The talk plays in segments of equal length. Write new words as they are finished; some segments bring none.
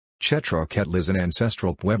Chetro Ketl is an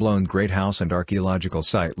ancestral Puebloan great house and archaeological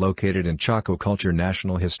site located in Chaco Culture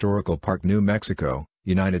National Historical Park, New Mexico,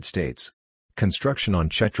 United States. Construction on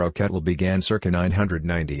Chetro Ketl began circa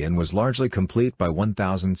 990 and was largely complete by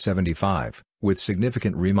 1075, with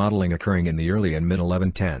significant remodeling occurring in the early and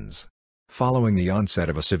mid-1110s. Following the onset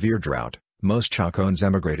of a severe drought, most Chacoans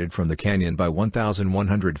emigrated from the canyon by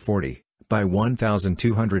 1140. By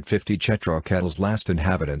 1250 Chetro Ketl's last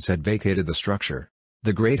inhabitants had vacated the structure.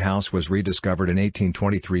 The great house was rediscovered in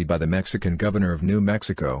 1823 by the Mexican governor of New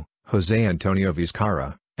Mexico, José Antonio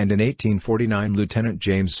Vizcarra, and in 1849 Lieutenant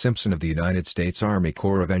James Simpson of the United States Army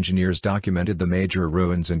Corps of Engineers documented the major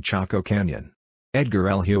ruins in Chaco Canyon. Edgar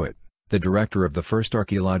L. Hewitt, the director of the first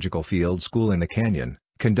archaeological field school in the canyon,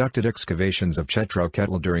 conducted excavations of Chetro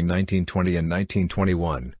Ketl during 1920 and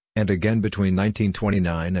 1921, and again between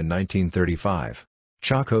 1929 and 1935.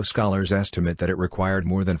 Chaco scholars estimate that it required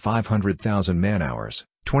more than 500,000 man-hours,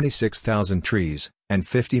 26,000 trees, and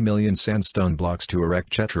 50 million sandstone blocks to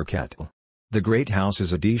erect Chetro Ketl. The Great House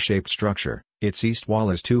is a D-shaped structure. Its east wall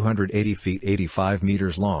is 280 feet 85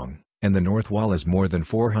 meters long, and the north wall is more than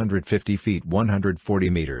 450 feet 140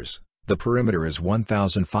 meters. The perimeter is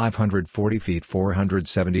 1,540 feet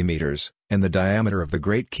 470 meters, and the diameter of the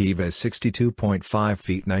Great Kiva is 62.5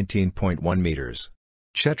 feet 19.1 meters.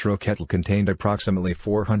 Chetro Ketl contained approximately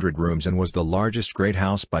 400 rooms and was the largest great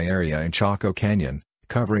house by area in Chaco Canyon,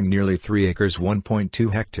 covering nearly 3 acres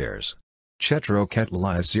 1.2 hectares. Chetro Ketl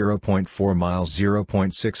lies 0.4 miles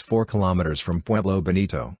 0.64 kilometers from Pueblo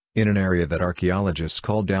Bonito, in an area that archaeologists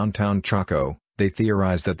call downtown Chaco. They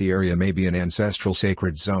theorize that the area may be an ancestral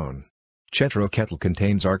sacred zone. Chetro Ketl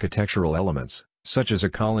contains architectural elements, such as a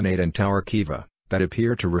colonnade and tower kiva, that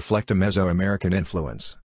appear to reflect a Mesoamerican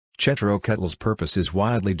influence. Chetro Ketl's purpose is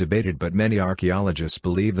widely debated, but many archaeologists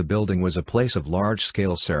believe the building was a place of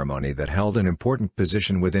large-scale ceremony that held an important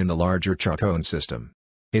position within the larger Chacoan system.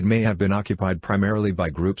 It may have been occupied primarily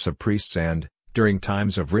by groups of priests and, during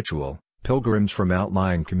times of ritual, pilgrims from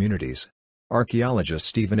outlying communities. Archaeologist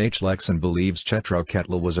Stephen H. Lexon believes Chetro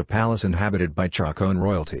Ketl was a palace inhabited by Chacoan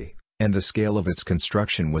royalty, and the scale of its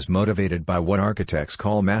construction was motivated by what architects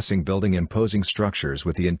call massing, building imposing structures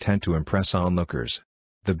with the intent to impress onlookers.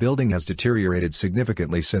 The building has deteriorated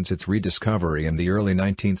significantly since its rediscovery in the early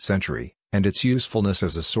 19th century, and its usefulness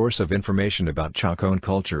as a source of information about Chacoan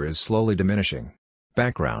culture is slowly diminishing.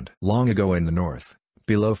 Background: long ago in the north,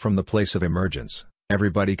 below from the place of emergence,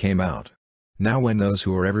 everybody came out. Now when those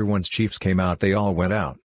who were everyone's chiefs came out, they all went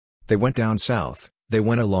out. They went down south, they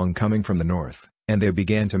went along coming from the north, and they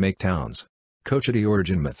began to make towns. Cochiti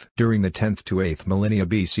origin myth. During the 10th to 8th millennia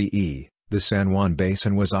BCE, the San Juan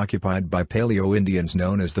Basin was occupied by Paleo-Indians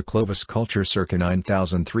known as the Clovis culture circa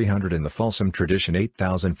 9300 and the Folsom tradition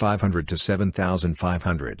 8500 to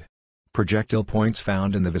 7500. Projectile points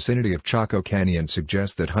found in the vicinity of Chaco Canyon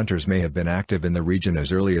suggest that hunters may have been active in the region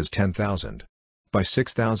as early as 10,000. By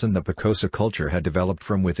 6000 the Pocosa culture had developed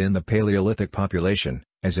from within the Paleolithic population,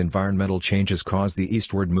 as environmental changes caused the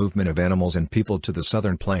eastward movement of animals and people to the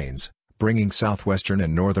southern plains, bringing southwestern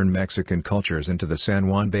and northern Mexican cultures into the San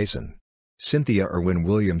Juan Basin. Cynthia Irwin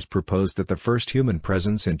Williams proposed that the first human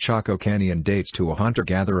presence in Chaco Canyon dates to a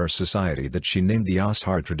hunter-gatherer society that she named the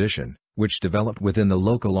Ashar tradition, which developed within the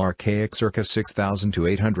local archaic circa 6000 to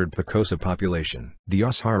 800 Pocosa population. The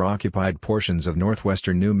Ashar occupied portions of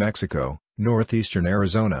northwestern New Mexico, northeastern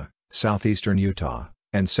Arizona, southeastern Utah,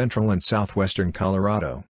 and central and southwestern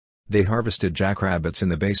Colorado. They harvested jackrabbits in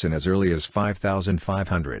the basin as early as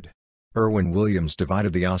 5500. Irwin Williams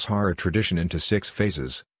divided the Ashara tradition into 6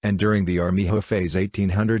 phases, and during the Armijo phase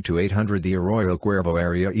 1800 to 800 the Arroyo Cuervo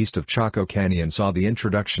area east of Chaco Canyon saw the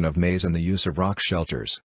introduction of maize and the use of rock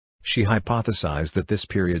shelters. She hypothesized that this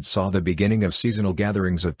period saw the beginning of seasonal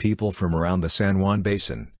gatherings of people from around the San Juan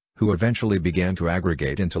Basin, who eventually began to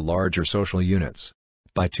aggregate into larger social units.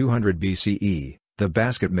 By 200 BCE, the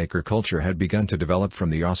basket maker culture had begun to develop from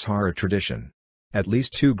the Ashara tradition. At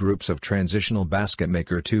least 2 groups of transitional basket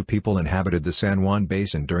maker people inhabited the San Juan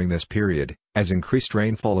Basin during this period, as increased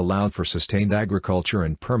rainfall allowed for sustained agriculture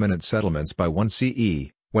and permanent settlements by 1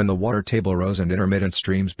 CE, when the water table rose and intermittent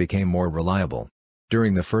streams became more reliable.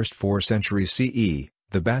 During the first 4 centuries CE,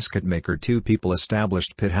 the basket maker people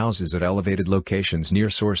established pit houses at elevated locations near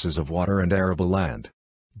sources of water and arable land.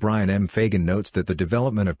 Brian M. Fagan notes that the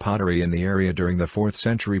development of pottery in the area during the 4th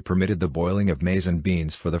century permitted the boiling of maize and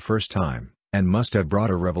beans for the first time, and must have brought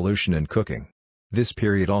a revolution in cooking. This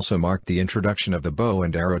period also marked the introduction of the bow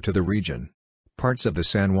and arrow to the region. Parts of the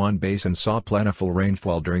San Juan Basin saw plentiful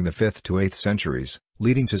rainfall during the 5th to 8th centuries,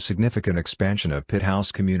 leading to significant expansion of pit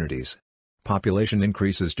house communities. Population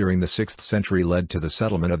increases during the 6th century led to the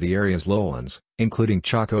settlement of the area's lowlands, including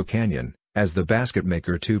Chaco Canyon, as the Basket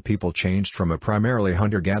Maker II people changed from a primarily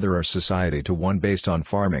hunter-gatherer society to one based on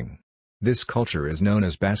farming. This culture is known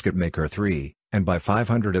as Basket Maker III, and by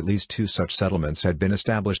 500 at least 2 such settlements had been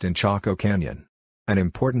established in Chaco Canyon. An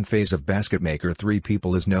important phase of Basket Maker III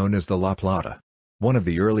people is known as the La Plata. One of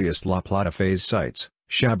the earliest La Plata phase sites,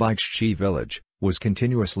 Shabaixchi village, was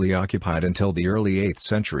continuously occupied until the early 8th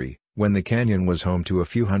century, when the canyon was home to a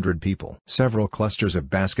few hundred people. Several clusters of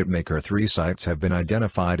Basket Maker III sites have been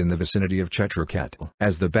identified in the vicinity of Chetro Ketl.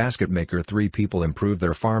 As the Basket Maker III people improved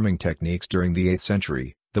their farming techniques during the 8th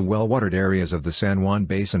century, the well-watered areas of the San Juan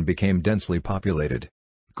Basin became densely populated.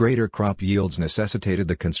 Greater crop yields necessitated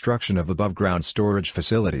the construction of above-ground storage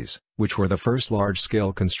facilities, which were the first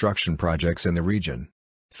large-scale construction projects in the region.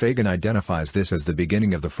 Fagan identifies this as the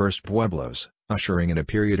beginning of the first pueblos, ushering in a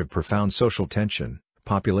period of profound social tension,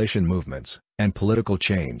 population movements, and political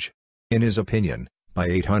change. In his opinion, by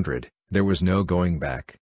 800, there was no going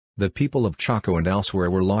back. The people of Chaco and elsewhere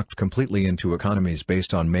were locked completely into economies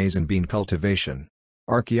based on maize and bean cultivation.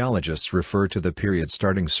 Archaeologists refer to the period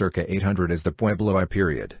starting circa 800 as the Pueblo I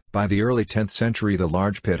period. By the early 10th century the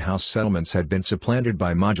large pit house settlements had been supplanted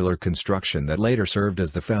by modular construction that later served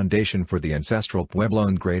as the foundation for the ancestral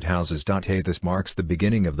Puebloan great houses. This marks the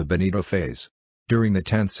beginning of the Benito phase. During the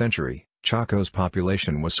 10th century, Chaco's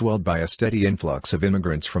population was swelled by a steady influx of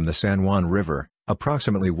immigrants from the San Juan River,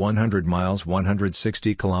 approximately 100 miles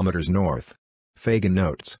 160 kilometers north. Fagan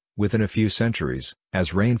notes, within a few centuries,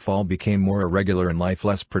 as rainfall became more irregular and life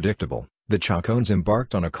less predictable, the Chacoans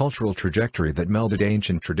embarked on a cultural trajectory that melded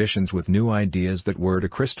ancient traditions with new ideas that were to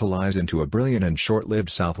crystallize into a brilliant and short-lived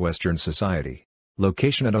southwestern society.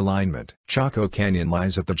 Location and alignment. Chaco Canyon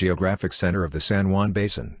lies at the geographic center of the San Juan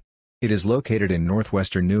Basin. It is located in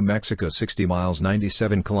northwestern New Mexico 60 miles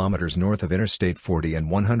 97 kilometers north of Interstate 40 and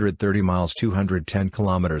 130 miles 210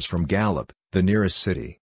 kilometers from Gallup, the nearest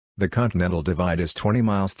city. The Continental Divide is 20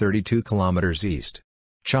 miles 32 kilometers east.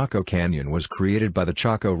 Chaco Canyon was created by the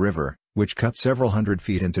Chaco River, which cut several hundred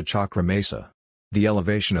feet into Chacra Mesa. The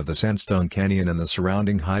elevation of the Sandstone Canyon and the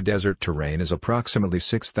surrounding high desert terrain is approximately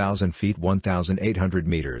 6,000 feet 1,800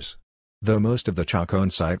 meters. Though most of the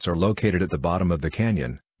Chacoan sites are located at the bottom of the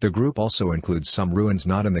canyon, the group also includes some ruins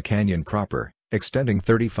not in the canyon proper, extending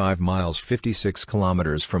 35 miles 56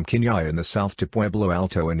 kilometers from Quinaya in the south to Pueblo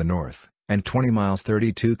Alto in the north, and 20 miles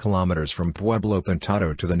 32 kilometers from Pueblo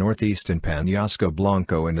Pintado to the northeast and Peñasco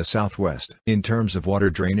Blanco in the southwest. In terms of water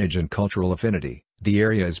drainage and cultural affinity, the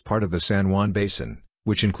area is part of the San Juan Basin,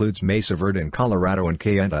 which includes Mesa Verde in Colorado and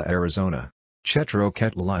Kayenta, Arizona. Chetro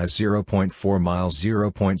Ketl lies 0.4 miles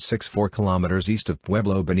 0.64 kilometers east of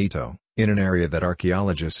Pueblo Benito, in an area that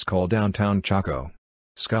archaeologists call downtown Chaco.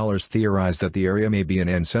 Scholars theorize that the area may be an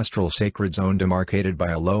ancestral sacred zone demarcated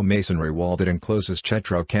by a low masonry wall that encloses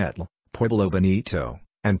Chetro Ketl, Pueblo Benito,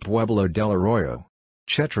 and Pueblo del Arroyo.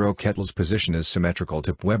 Chetro Ketl's position is symmetrical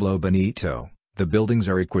to Pueblo Benito. The buildings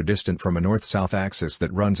are equidistant from a north-south axis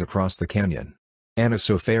that runs across the canyon. Anna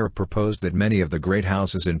Sofaer proposed that many of the great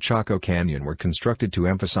houses in Chaco Canyon were constructed to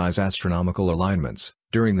emphasize astronomical alignments.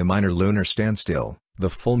 During the minor lunar standstill, the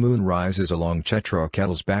full moon rises along Chetro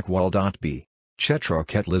Ketl's back wall. B. Chetro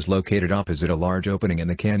Ketl is located opposite a large opening in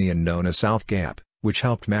the canyon known as South Gap, which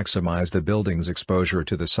helped maximize the building's exposure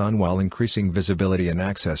to the sun while increasing visibility and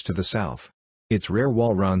access to the south. Its rear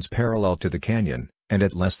wall runs parallel to the canyon, and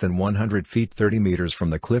at less than 100 feet 30 meters from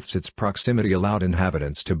the cliffs its proximity allowed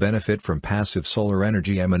inhabitants to benefit from passive solar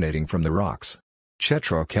energy emanating from the rocks.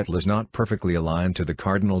 Chetro Ketl is not perfectly aligned to the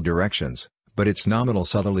cardinal directions, but its nominal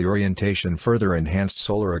southerly orientation further enhanced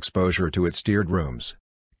solar exposure to its tiered rooms.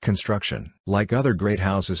 Construction. Like other great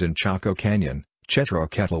houses in Chaco Canyon, Chetro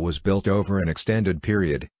Ketl was built over an extended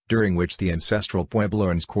period, during which the ancestral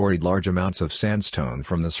Puebloans quarried large amounts of sandstone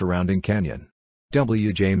from the surrounding canyon.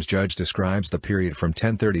 W. James Judge describes the period from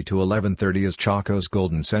 1030 to 1130 as Chaco's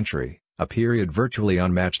Golden Century, a period virtually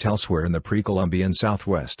unmatched elsewhere in the pre-Columbian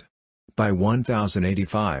Southwest. By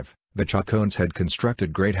 1085, the Chacoans had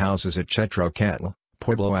constructed great houses at Chetro Ketl,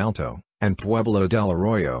 Pueblo Alto, and Pueblo del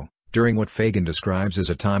Arroyo, during what Fagan describes as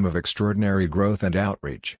a time of extraordinary growth and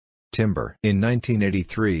outreach. Timber. In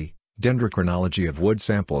 1983, dendrochronology of wood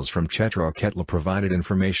samples from Chetro Ketl provided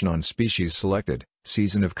information on species selected,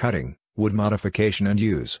 season of cutting, wood modification and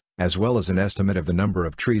use, as well as an estimate of the number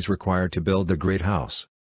of trees required to build the great house.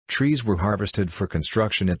 Trees were harvested for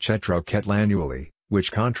construction at Chetro Ketl annually,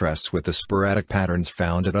 which contrasts with the sporadic patterns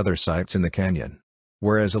found at other sites in the canyon.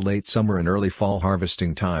 Whereas a late summer and early fall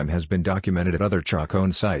harvesting time has been documented at other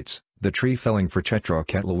Chacoan sites, The tree felling for Chetro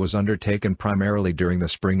Ketl was undertaken primarily during the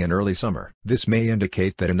spring and early summer. This may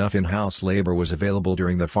indicate that enough in-house labor was available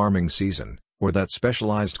during the farming season, or that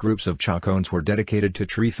specialized groups of Chacones were dedicated to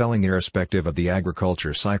tree felling irrespective of the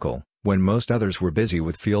agriculture cycle, when most others were busy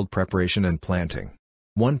with field preparation and planting.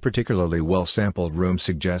 One particularly well-sampled room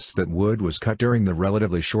suggests that wood was cut during the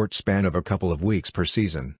relatively short span of a couple of weeks per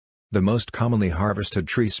season. The most commonly harvested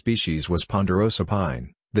tree species was ponderosa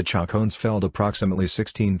pine. The Chacones felled approximately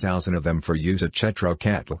 16,000 of them for use at Chetro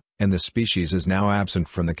Ketl, and the species is now absent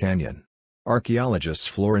from the canyon. Archaeologists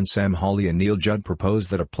Florence M. Hawley and Neil Judd propose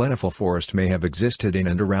that a plentiful forest may have existed in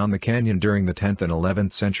and around the canyon during the 10th and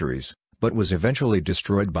 11th centuries, but was eventually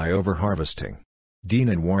destroyed by overharvesting. Dean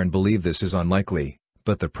and Warren believe this is unlikely,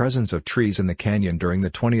 but the presence of trees in the canyon during the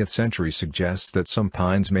 20th century suggests that some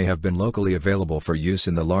pines may have been locally available for use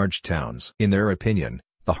in the large towns. In their opinion,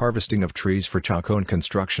 the harvesting of trees for Chacone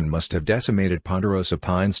construction must have decimated ponderosa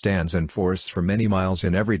pine stands and forests for many miles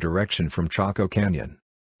in every direction from Chaco Canyon.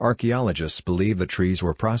 Archaeologists believe the trees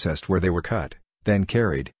were processed where they were cut, then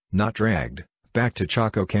carried, not dragged, back to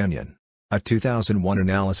Chaco Canyon. A 2001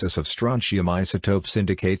 analysis of strontium isotopes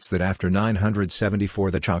indicates that after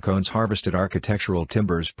 974 the Chacones harvested architectural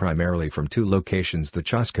timbers primarily from two locations: the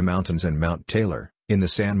Chasca Mountains and Mount Taylor, in the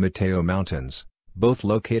San Mateo Mountains, both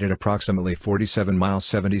located approximately 47 miles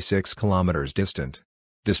 76 kilometers distant.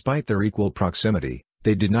 Despite their equal proximity,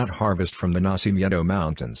 they did not harvest from the Nacimiento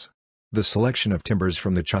Mountains. The selection of timbers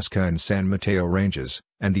from the Chasca and San Mateo ranges,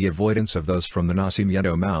 and the avoidance of those from the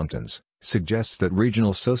Nacimiento Mountains, suggests that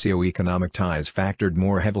regional socio-economic ties factored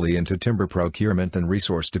more heavily into timber procurement than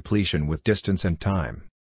resource depletion with distance and time.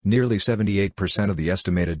 Nearly 78% of the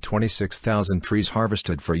estimated 26,000 trees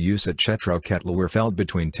harvested for use at Chetro Ketl were felled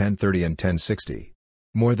between 1030 and 1060.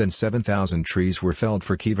 More than 7,000 trees were felled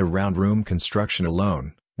for kiva round room construction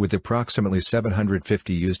alone, with approximately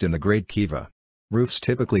 750 used in the Great Kiva. Roofs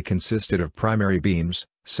typically consisted of primary beams,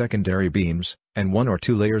 secondary beams, and one or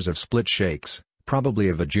two layers of split shakes, probably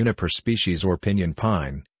of a juniper species or pinyon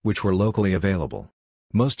pine, which were locally available.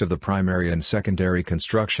 Most of the primary and secondary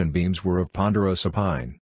construction beams were of ponderosa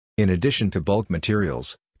pine. In addition to bulk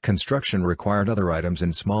materials, construction required other items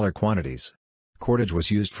in smaller quantities. Cordage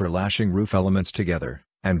was used for lashing roof elements together,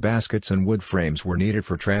 and baskets and wood frames were needed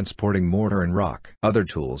for transporting mortar and rock. Other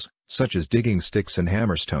tools, such as digging sticks and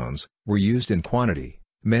hammerstones, were used in quantity.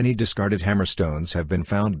 Many discarded hammerstones have been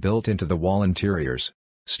found built into the wall interiors.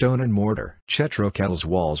 Stone and mortar. Chetro Ketl's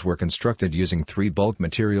walls were constructed using three bulk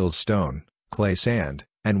materials: stone, clay sand,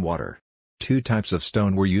 and water. Two types of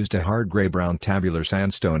stone were used: a hard gray-brown tabular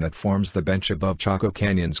sandstone that forms the bench above Chaco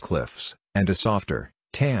Canyon's cliffs, and a softer,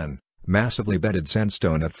 tan, massively bedded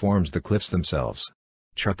sandstone that forms the cliffs themselves.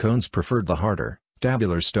 Chacones preferred the harder,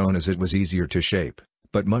 tabular stone as it was easier to shape,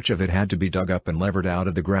 but much of it had to be dug up and levered out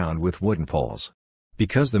of the ground with wooden poles.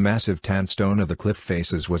 Because the massive tan stone of the cliff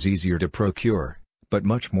faces was easier to procure, but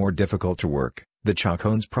much more difficult to work, the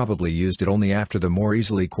Chacones probably used it only after the more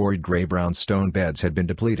easily quarried gray-brown stone beds had been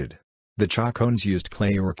depleted. The Chacones used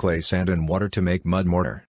clay or clay sand and water to make mud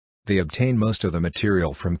mortar. They obtained most of the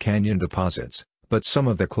material from canyon deposits, but some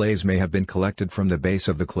of the clays may have been collected from the base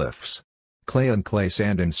of the cliffs. Clay and clay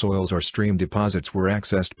sand in soils or stream deposits were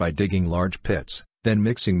accessed by digging large pits, then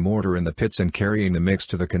mixing mortar in the pits and carrying the mix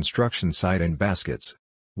to the construction site in baskets.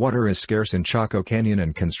 Water is scarce in Chaco Canyon,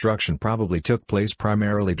 and construction probably took place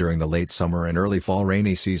primarily during the late summer and early fall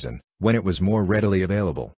rainy season, when it was more readily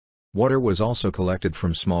available. Water was also collected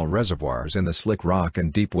from small reservoirs in the slick rock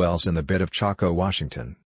and deep wells in the bed of Chaco,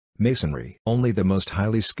 Washington. Masonry. Only the most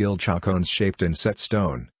highly skilled Chacones shaped and set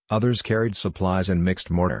stone, others carried supplies and mixed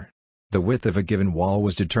mortar. The width of a given wall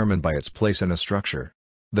was determined by its place in a structure.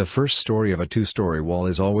 The first story of a two-story wall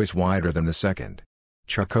is always wider than the second.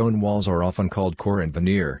 Chacone walls are often called core and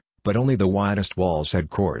veneer, but only the widest walls had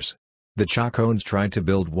cores. The Chacones tried to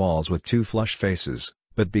build walls with two flush faces,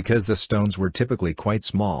 but because the stones were typically quite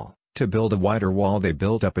small, to build a wider wall they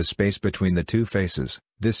built up a space between the two faces.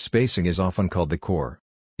 This spacing is often called the core.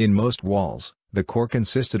 In most walls, the core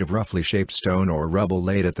consisted of roughly shaped stone or rubble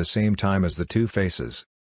laid at the same time as the two faces.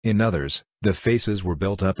 In others, the faces were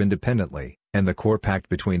built up independently, and the core packed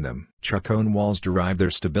between them. Chacone walls derive their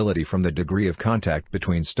stability from the degree of contact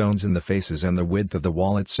between stones in the faces and the width of the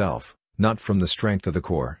wall itself, not from the strength of the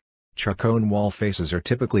core. Chacone wall faces are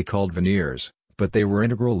typically called veneers, but they were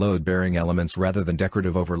integral load-bearing elements rather than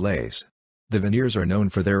decorative overlays. The veneers are known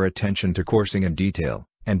for their attention to coursing and detail,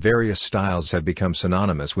 and various styles have become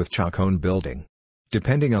synonymous with Chacone building.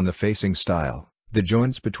 Depending on the facing style, the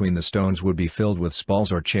joints between the stones would be filled with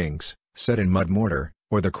spalls or chinks, set in mud mortar,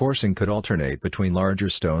 or the coursing could alternate between larger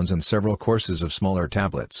stones and several courses of smaller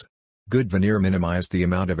tablets. Good veneer minimized the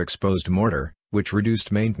amount of exposed mortar, which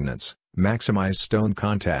reduced maintenance, maximized stone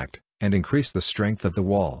contact, and increased the strength of the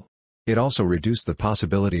wall. It also reduced the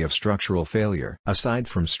possibility of structural failure. Aside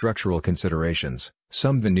from structural considerations,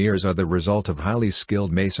 some veneers are the result of highly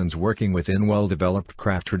skilled masons working within well-developed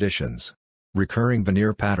craft traditions. Recurring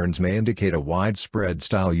veneer patterns may indicate a widespread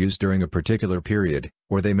style used during a particular period,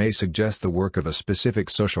 or they may suggest the work of a specific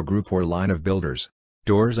social group or line of builders.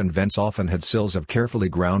 Doors and vents often had sills of carefully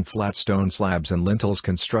ground flat stone slabs and lintels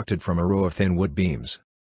constructed from a row of thin wood beams.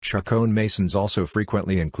 Chaconne masons also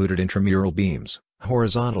frequently included intramural beams,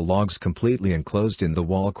 horizontal logs completely enclosed in the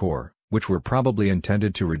wall core, which were probably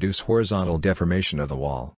intended to reduce horizontal deformation of the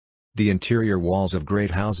wall. The interior walls of great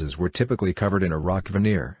houses were typically covered in a rock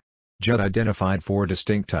veneer. Judd identified 4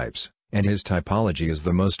 distinct types, and his typology is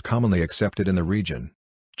the most commonly accepted in the region.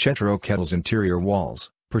 Chetro Ketl's interior walls,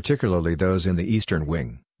 particularly those in the eastern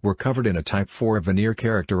wing, were covered in a Type 4 veneer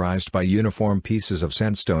characterized by uniform pieces of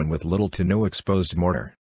sandstone with little to no exposed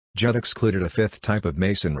mortar. Judd excluded a 5th type of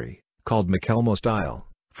masonry, called McElmo style,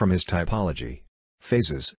 from his typology.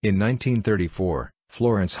 Phases. In 1934,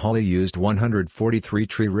 Florence Hawley used 143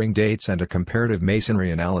 tree ring dates and a comparative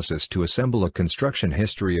masonry analysis to assemble a construction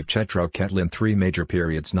history of Chetro Ketl in 3 major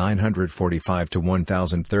periods 945 to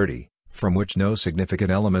 1030, from which no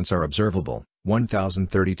significant elements are observable,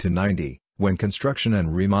 1030 to 90, when construction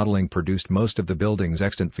and remodeling produced most of the building's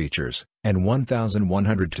extant features, and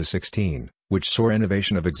 1100 to 16, which saw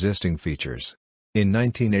renovation of existing features. In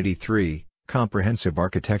 1983, comprehensive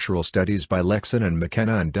architectural studies by Lexon and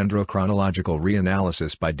McKenna and dendrochronological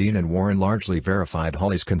reanalysis by Dean and Warren largely verified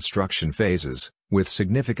Hawley's construction phases, with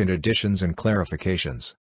significant additions and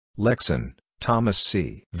clarifications. Lexon, Thomas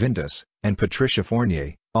C. Vindus, and Patricia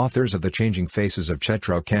Fournier, authors of The Changing Faces of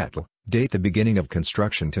Chetro Ketl, date the beginning of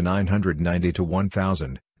construction to 990 to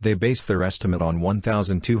 1000. They base their estimate on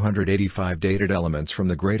 1,285 dated elements from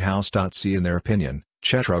the Great House. In their opinion,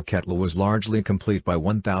 Chetro Ketl was largely complete by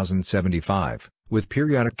 1075, with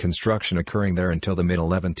periodic construction occurring there until the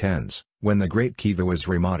mid-1110s, when the Great Kiva was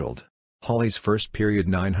remodeled. Hawley's first period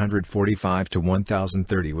 945 to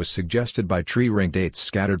 1030 was suggested by tree ring dates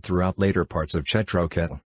scattered throughout later parts of Chetro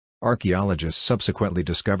Ketl. Archaeologists subsequently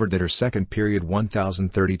discovered that her second period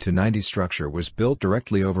 1030 to 90 structure was built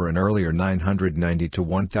directly over an earlier 990 to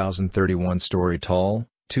 1031 story tall,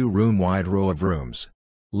 2-room wide row of rooms.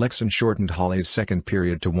 Lexon shortened Hawley's second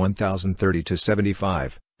period to 1030 to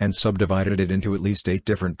 75, and subdivided it into at least 8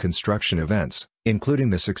 different construction events,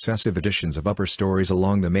 including the successive additions of upper stories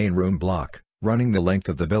along the main room block, running the length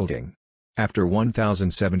of the building. After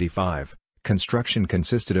 1075, construction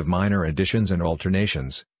consisted of minor additions and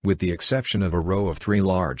alternations, with the exception of a row of 3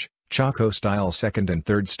 large, Chaco-style second and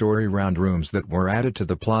third-story round rooms that were added to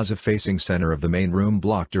the plaza-facing center of the main room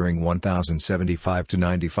block during 1075 to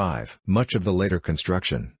 95. Much of the later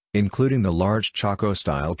construction, including the large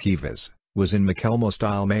Chaco-style kivas, was in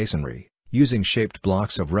McElmo-style masonry, using shaped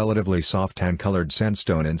blocks of relatively soft tan-colored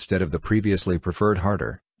sandstone instead of the previously preferred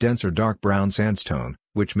harder, denser dark brown sandstone,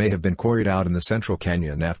 which may have been quarried out in the central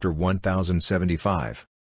canyon after 1075.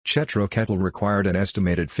 Chetro Ketl required an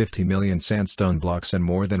estimated 50 million sandstone blocks and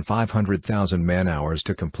more than 500,000 man-hours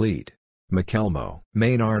to complete. McElmo.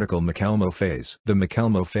 Main article McElmo phase. The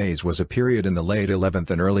McElmo phase was a period in the late 11th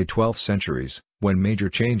and early 12th centuries, when major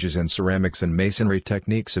changes in ceramics and masonry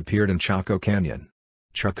techniques appeared in Chaco Canyon.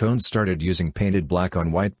 Chacones started using painted black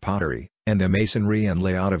on white pottery, and the masonry and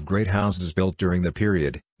layout of great houses built during the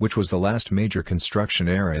period, which was the last major construction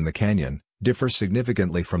era in the canyon, differ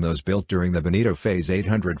significantly from those built during the Bonito phase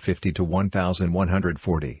 850 to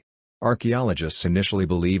 1140. Archaeologists initially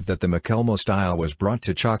believed that the McElmo style was brought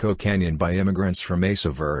to Chaco Canyon by immigrants from Mesa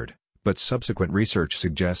Verde, but subsequent research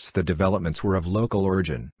suggests the developments were of local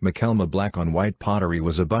origin. McElmo black on white pottery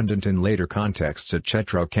was abundant in later contexts at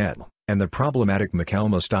Chetro Ketl, and the problematic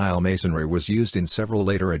McElmo style masonry was used in several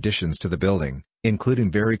later additions to the building, including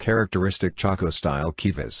very characteristic Chaco style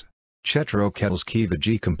kivas. Chetro Ketl's Kiva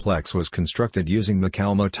G complex was constructed using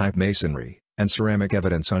McElmo-type masonry, and ceramic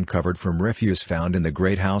evidence uncovered from refuse found in the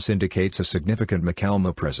Great House indicates a significant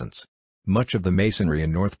McElmo presence. Much of the masonry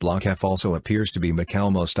in North Block F also appears to be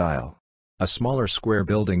McElmo style. A smaller square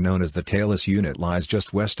building known as the Talus Unit lies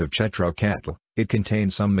just west of Chetro Ketl. It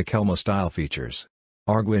contains some McElmo style features.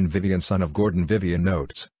 Arguin Vivian, son of Gordon Vivian,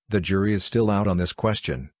 notes, "The jury is still out on this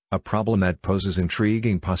question, a problem that poses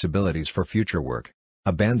intriguing possibilities for future work."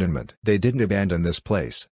 Abandonment. They didn't abandon this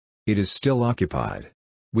place. It is still occupied.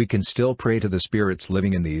 We can still pray to the spirits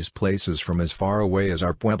living in these places from as far away as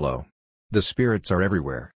our pueblo. The spirits are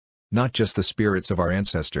everywhere. Not just the spirits of our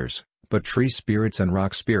ancestors, but tree spirits and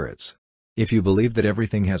rock spirits. If you believe that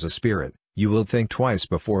everything has a spirit, You will think twice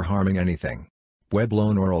before harming anything.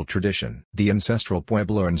 Puebloan oral tradition. The ancestral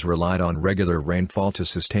Puebloans relied on regular rainfall to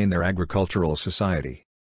sustain their agricultural society.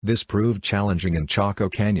 This proved challenging in Chaco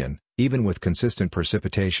Canyon, even with consistent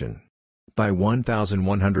precipitation. By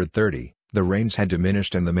 1130, the rains had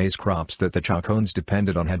diminished and the maize crops that the Chacoans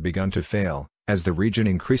depended on had begun to fail, as the region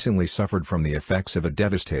increasingly suffered from the effects of a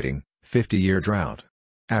devastating, 50-year drought.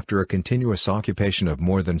 After a continuous occupation of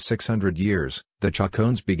more than 600 years, the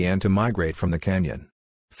Chacoans began to migrate from the canyon.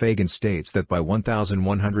 Fagan states that by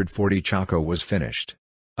 1140 Chaco was finished.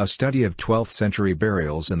 A study of 12th-century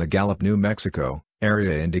burials in the Gallup, New Mexico,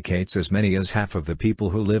 area indicates as many as half of the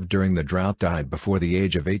people who lived during the drought died before the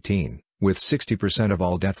age of 18, with 60% of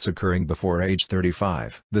all deaths occurring before age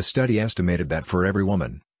 35. The study estimated that for every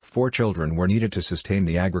woman, 4 children were needed to sustain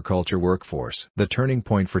the agriculture workforce. The turning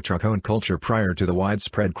point for Chacoan culture prior to the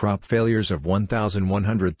widespread crop failures of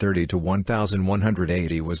 1130 to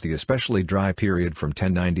 1180 was the especially dry period from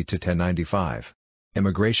 1090 to 1095.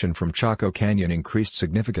 Immigration from Chaco Canyon increased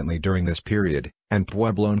significantly during this period, and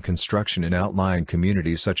Puebloan construction in outlying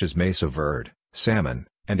communities such as Mesa Verde, Salmon,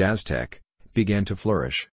 and Aztec began to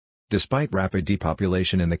flourish. Despite rapid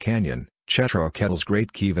depopulation in the canyon, Chetro Ketl's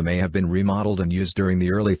Great Kiva may have been remodeled and used during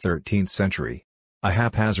the early 13th century. A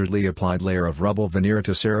haphazardly applied layer of rubble veneer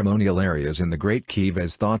to ceremonial areas in the Great Kiva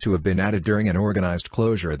is thought to have been added during an organized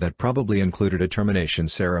closure that probably included a termination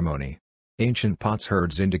ceremony. Ancient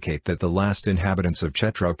potsherds indicate that the last inhabitants of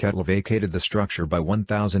Chetro Ketl vacated the structure by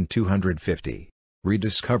 1250.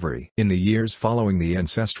 Rediscovery. In the years following the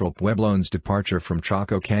ancestral Puebloans' departure from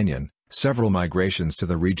Chaco Canyon, several migrations to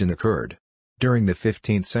the region occurred. During the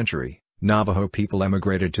 15th century, Navajo people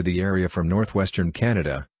emigrated to the area from northwestern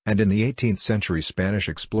Canada, and in the 18th century Spanish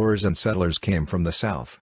explorers and settlers came from the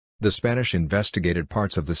south. The Spanish investigated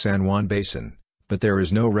parts of the San Juan Basin, but there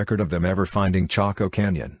is no record of them ever finding Chaco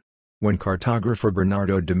Canyon. When cartographer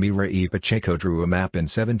Bernardo de Mira y Pacheco drew a map in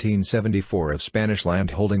 1774 of Spanish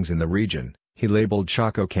land holdings in the region, he labeled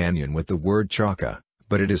Chaco Canyon with the word Chaca,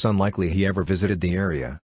 but it is unlikely he ever visited the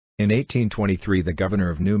area. In 1823 the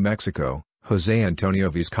governor of New Mexico, José Antonio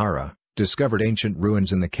Vizcarra, discovered ancient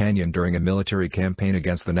ruins in the canyon during a military campaign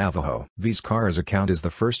against the Navajo. Vizcarra's account is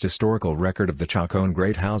the first historical record of the Chacoan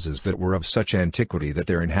great houses that were of such antiquity that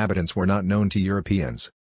their inhabitants were not known to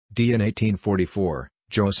Europeans. In 1844,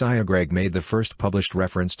 Josiah Gregg made the first published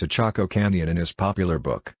reference to Chaco Canyon in his popular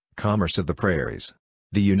book, Commerce of the Prairies.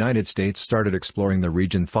 The United States started exploring the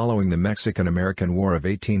region following the Mexican-American War of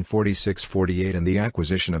 1846–48 and the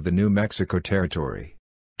acquisition of the New Mexico Territory.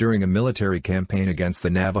 During a military campaign against the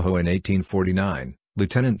Navajo in 1849,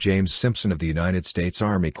 Lieutenant James Simpson of the United States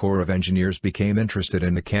Army Corps of Engineers became interested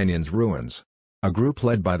in the canyon's ruins. A group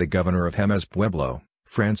led by the governor of Jemez Pueblo,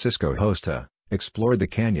 Francisco Hosta, explored the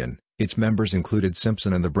canyon. Its members included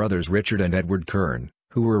Simpson and the brothers Richard and Edward Kern,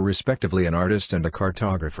 who were respectively an artist and a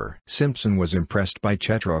cartographer. Simpson was impressed by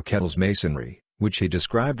Chetro Ketl's masonry, which he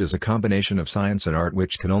described as a combination of science and art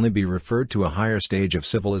which can only be referred to a higher stage of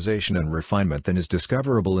civilization and refinement than is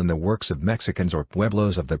discoverable in the works of Mexicans or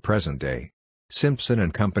Pueblos of the present day. Simpson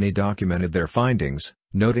and company documented their findings,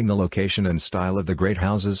 noting the location and style of the great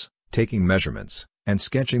houses, taking measurements, and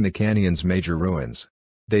sketching the canyon's major ruins.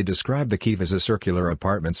 They described the Kiva as a circular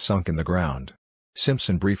apartments sunk in the ground.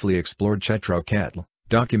 Simpson briefly explored Chetro Ketl,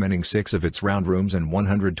 documenting 6 of its round rooms and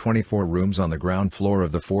 124 rooms on the ground floor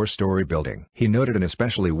of the 4-story building. He noted an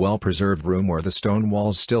especially well-preserved room where the stone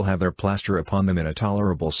walls still have their plaster upon them in a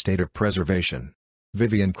tolerable state of preservation.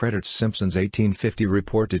 Vivian credits Simpson's 1850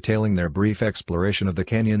 report detailing their brief exploration of the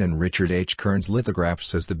canyon and Richard H. Kern's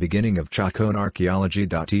lithographs as the beginning of Chacoan archaeology.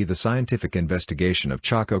 The scientific investigation of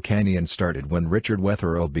Chaco Canyon started when Richard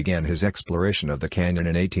Wetherill began his exploration of the canyon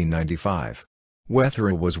in 1895.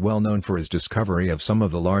 Wetherill was well known for his discovery of some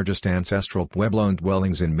of the largest ancestral Puebloan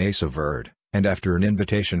dwellings in Mesa Verde, and after an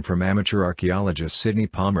invitation from amateur archaeologist Sidney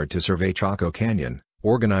Palmer to survey Chaco Canyon,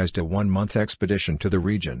 organized a 1-month expedition to the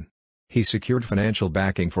region. He secured financial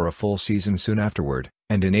backing for a full season soon afterward,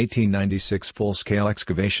 and in 1896 full-scale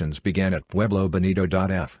excavations began at Pueblo Bonito.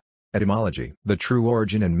 Etymology. The true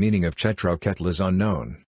origin and meaning of Chetro Ketl is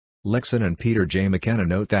unknown. Lexon and Peter J. McKenna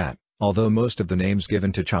note that, although most of the names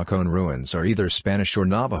given to Chacoan ruins are either Spanish or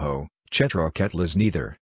Navajo, Chetro Ketl is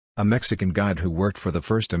neither. A Mexican guide who worked for the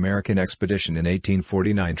first American expedition in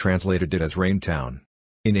 1849 translated it as Raintown.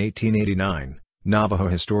 In 1889, Navajo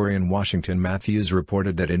historian Washington Matthews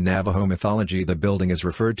reported that in Navajo mythology the building is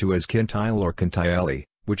referred to as Quintile or Quintiali,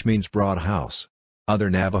 which means broad house. Other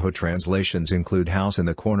Navajo translations include house in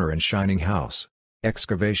the corner and shining house.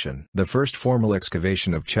 Excavation. The first formal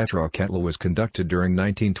excavation of Chetro Ketl was conducted during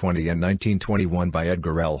 1920 and 1921 by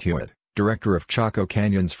Edgar L. Hewitt, director of Chaco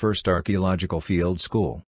Canyon's first archaeological field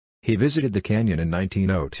school. He visited the canyon in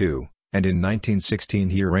 1902, and in 1916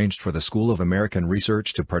 he arranged for the School of American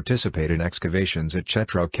Research to participate in excavations at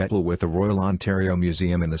Chetro Ketl with the Royal Ontario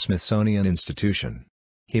Museum and the Smithsonian Institution.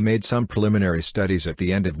 He made some preliminary studies at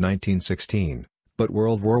the end of 1916, but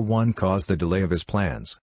World War I caused the delay of his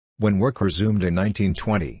plans. When work resumed in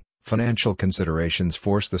 1920, financial considerations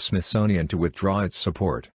forced the Smithsonian to withdraw its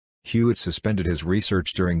support. Hewitt suspended his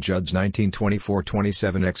research during Judd's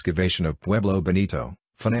 1924-27 excavation of Pueblo Bonito,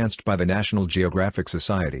 financed by the National Geographic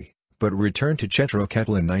Society, but returned to Chetro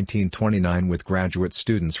Ketl in 1929 with graduate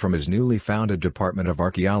students from his newly founded Department of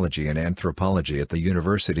Archaeology and Anthropology at the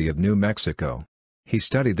University of New Mexico. He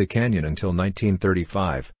studied the canyon until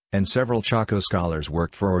 1935, and several Chaco scholars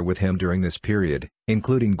worked for or with him during this period,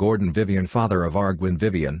 including Gordon Vivian, father of Arguin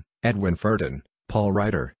Vivian, Edwin Furton, Paul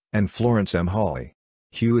Ryder, and Florence M. Hawley.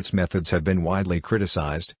 Hewitt's methods have been widely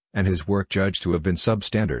criticized, and his work judged to have been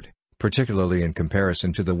substandard, particularly in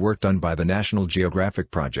comparison to the work done by the National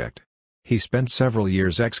Geographic Project. He spent several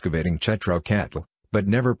years excavating Chetro Ketl, but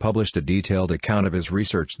never published a detailed account of his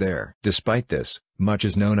research there. Despite this, much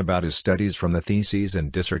is known about his studies from the theses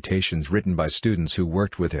and dissertations written by students who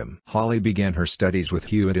worked with him. Hawley began her studies with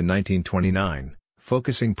Hewitt in 1929,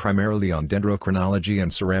 focusing primarily on dendrochronology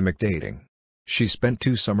and ceramic dating. She spent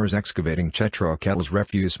 2 summers excavating Chetro Ketl's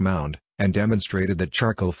refuse mound, and demonstrated that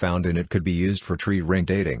charcoal found in it could be used for tree ring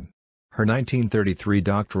dating. Her 1933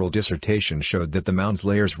 doctoral dissertation showed that the mound's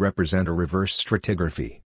layers represent a reverse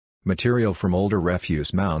stratigraphy. Material from older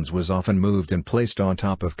refuse mounds was often moved and placed on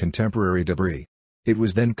top of contemporary debris. It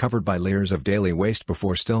was then covered by layers of daily waste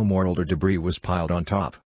before still more older debris was piled on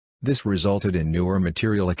top. This resulted in newer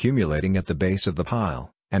material accumulating at the base of the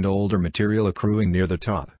pile, and older material accruing near the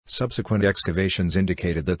top. Subsequent excavations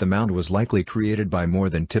indicated that the mound was likely created by more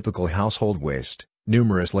than typical household waste.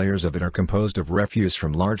 Numerous layers of it are composed of refuse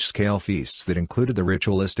from large-scale feasts that included the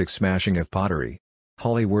ritualistic smashing of pottery.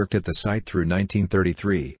 Hawley worked at the site through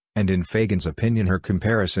 1933, and in Fagan's opinion her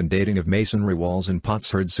comparison dating of masonry walls and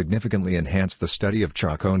potsherds significantly enhanced the study of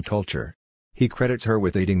Chacoan culture. He credits her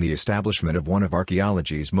with aiding the establishment of one of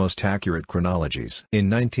archaeology's most accurate chronologies. In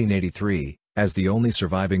 1983, as the only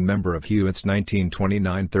surviving member of Hewitt's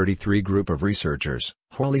 1929-33 group of researchers,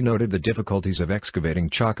 Hawley noted the difficulties of excavating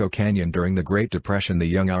Chaco Canyon during the Great Depression. The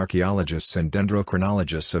young archaeologists and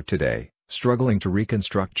dendrochronologists of today, struggling to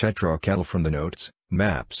reconstruct Chetro Ketl from the notes,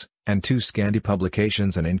 maps, and too scanty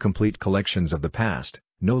publications and incomplete collections of the past,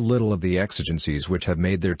 know little of the exigencies which have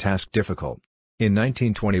made their task difficult. In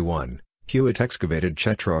 1921, Hewitt excavated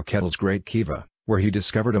Chetro Ketl's Great Kiva, where he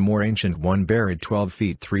discovered a more ancient one buried 12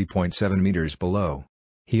 feet (3.7 meters) below.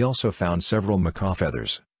 He also found several macaw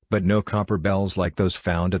feathers, but no copper bells like those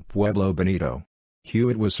found at Pueblo Bonito.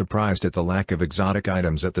 Hewitt was surprised at the lack of exotic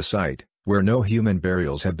items at the site, where no human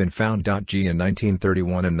burials have been found. In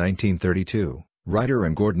 1931 and 1932, Ryder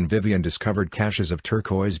and Gordon Vivian discovered caches of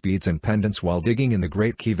turquoise beads and pendants while digging in the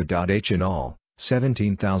Great Kiva. In all,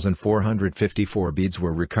 17,454 beads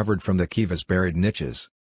were recovered from the Kiva's buried niches.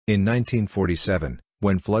 In 1947,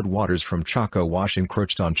 when floodwaters from Chaco Wash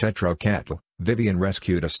encroached on Chetro Ketl, Vivian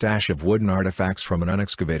rescued a stash of wooden artifacts from an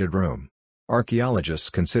unexcavated room. Archaeologists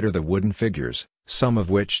consider the wooden figures, some of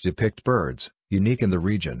which depict birds, unique in the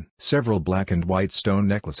region. Several black and white stone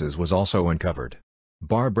necklaces was also uncovered.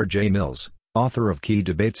 Barbara J. Mills, author of Key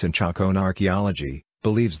Debates in Chacoan Archaeology,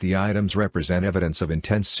 believes the items represent evidence of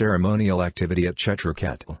intense ceremonial activity at Chetro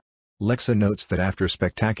Ketl. Lexa notes that after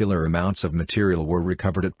spectacular amounts of material were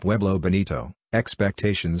recovered at Pueblo Bonito,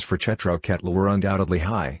 expectations for Chetro Ketl were undoubtedly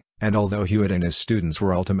high, and although Hewitt and his students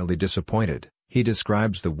were ultimately disappointed, he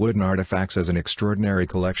describes the wooden artifacts as an extraordinary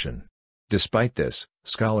collection. Despite this,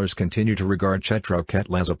 scholars continue to regard Chetro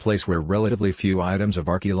Ketl as a place where relatively few items of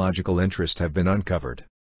archaeological interest have been uncovered.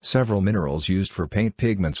 Several minerals used for paint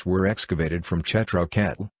pigments were excavated from Chetro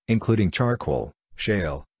Ketl, including charcoal,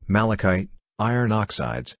 shale, malachite, iron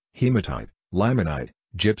oxides, hematite, limonite,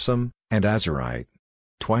 gypsum, and azurite.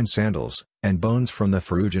 Twine sandals, and bones from the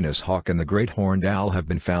ferruginous hawk and the great horned owl have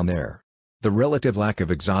been found there. The relative lack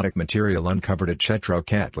of exotic material uncovered at Chetro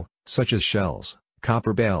Ketl, such as shells,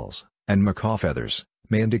 copper bells, and macaw feathers,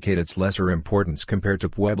 may indicate its lesser importance compared to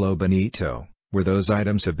Pueblo Bonito, where those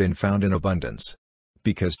items have been found in abundance.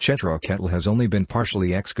 Because Chetro Ketl has only been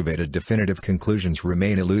partially excavated, definitive conclusions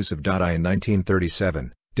remain elusive. In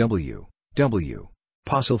 1937, W.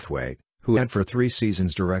 Postlethwaite, who had for 3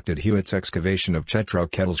 seasons directed Hewitt's excavation of Chetro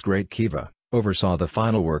Ketl's Great Kiva, oversaw the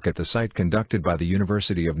final work at the site conducted by the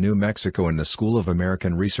University of New Mexico and the School of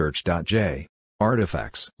American Research. J.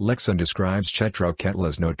 Artifacts. Lexon describes Chetro Ketl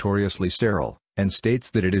as notoriously sterile, and states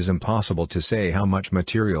that it is impossible to say how much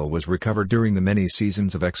material was recovered during the many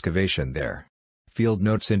seasons of excavation there. Field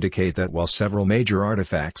notes indicate that while several major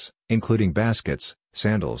artifacts, including baskets,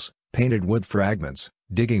 sandals, painted wood fragments,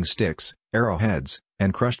 digging sticks, arrowheads,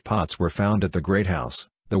 and crushed pots were found at the Great House,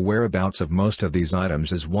 the whereabouts of most of these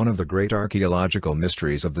items is one of the great archaeological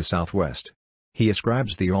mysteries of the Southwest. He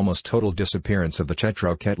ascribes the almost total disappearance of the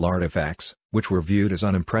Chetro Ketl artifacts, which were viewed as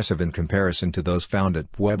unimpressive in comparison to those found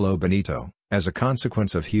at Pueblo Bonito, as a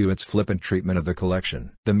consequence of Hewitt's flippant treatment of the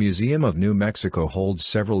collection. The Museum of New Mexico holds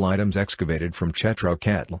several items excavated from Chetro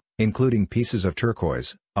Ketl, including pieces of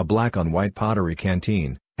turquoise, a black-on-white pottery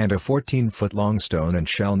canteen, and a 14-foot-long stone and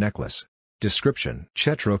shell necklace. Description: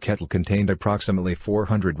 Chetro Ketl contained approximately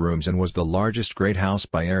 400 rooms and was the largest great house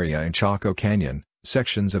by area in Chaco Canyon.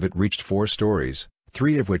 Sections of it reached 4 stories,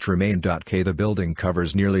 3 of which remain. The building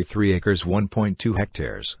covers nearly 3 acres (1.2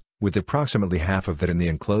 hectares), with approximately half of that in the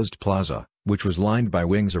enclosed plaza, which was lined by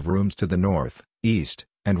wings of rooms to the north, east,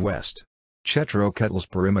 and west. Chetro Ketl's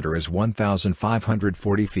perimeter is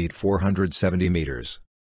 1,540 feet (470 meters).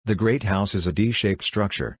 The Great House is a D-shaped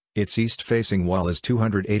structure. Its east-facing wall is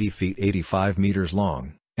 280 feet (85 meters)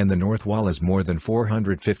 long, and the north wall is more than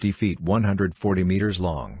 450 feet (140 meters)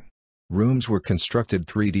 long. Rooms were constructed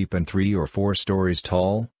 3 deep and 3 or 4 stories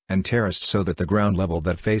tall, and terraced so that the ground level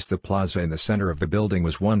that faced the plaza in the center of the building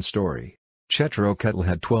was 1 story. Chetro Ketl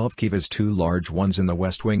had 12 kivas, 2 large ones in the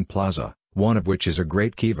west wing plaza, one of which is a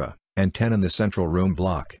great kiva, and 10 in the central room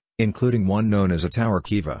block, including one known as a tower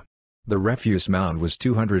kiva. The refuse mound was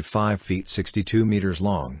 205 feet (62 meters)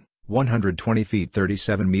 long, 120 feet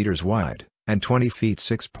 (37 meters) wide, and 20 feet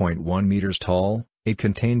 (6.1 meters) tall. It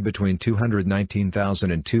contained between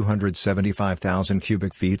 219,000 and 275,000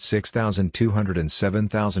 cubic feet (6,200 and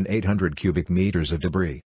 7,800 cubic meters) of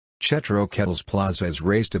debris. Chetro Ketl's plaza is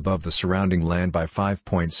raised above the surrounding land by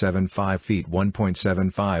 5.75 feet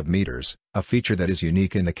 (1.75 meters), a feature that is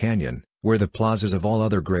unique in the canyon, where the plazas of all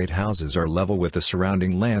other great houses are level with the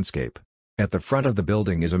surrounding landscape. At the front of the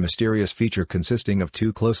building is a mysterious feature consisting of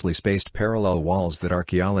 2 closely spaced parallel walls that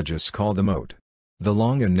archaeologists call the moat. The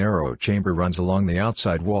long and narrow chamber runs along the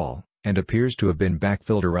outside wall, and appears to have been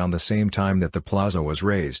backfilled around the same time that the plaza was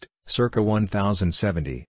raised, circa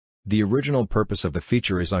 1070. The original purpose of the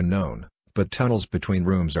feature is unknown, but tunnels between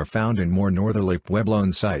rooms are found in more northerly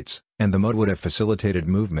Puebloan sites, and the moat would have facilitated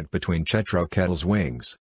movement between Chetro Ketl's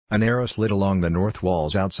wings. A narrow slit along the north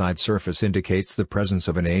wall's outside surface indicates the presence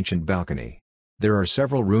of an ancient balcony. There are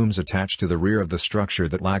several rooms attached to the rear of the structure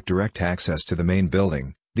that lack direct access to the main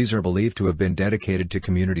building. These are believed to have been dedicated to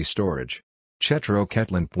community storage. Chetro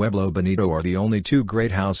Ketl and Pueblo Bonito are the only 2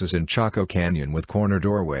 great houses in Chaco Canyon with corner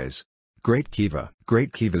doorways. Great kiva.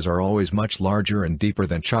 Great kivas are always much larger and deeper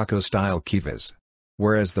than Chaco-style kivas.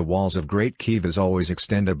 Whereas the walls of great kivas always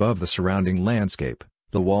extend above the surrounding landscape,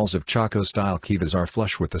 the walls of Chaco-style kivas are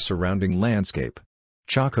flush with the surrounding landscape.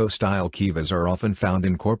 Chaco-style kivas are often found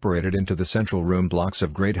incorporated into the central room blocks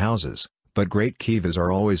of great houses, but great kivas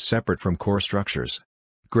are always separate from core structures.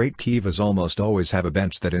 Great kivas almost always have a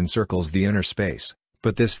bench that encircles the inner space,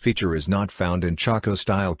 but this feature is not found in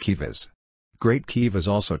Chaco-style kivas. Great kivas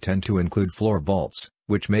also tend to include floor vaults,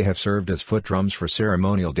 which may have served as foot drums for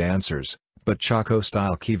ceremonial dancers, but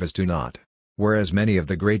Chaco-style kivas do not. Whereas many of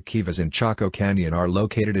the great kivas in Chaco Canyon are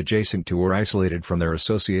located adjacent to or isolated from their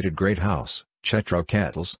associated great house, Chetro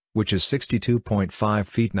Ketl's, which is 62.5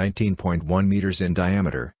 feet (19.1 meters) in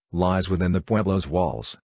diameter, lies within the Pueblo's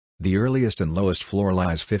walls. The earliest and lowest floor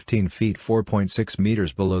lies 15 feet (4.6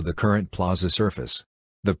 meters) below the current plaza surface.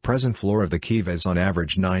 The present floor of the kiva is on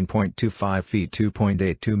average 9.25 feet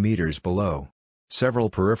 (2.82 meters) below.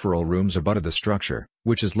 Several peripheral rooms abutted the structure,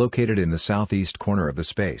 which is located in the southeast corner of the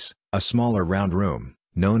space. A smaller round room,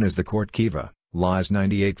 known as the court kiva, lies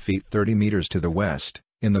 98 feet (30 meters) to the west,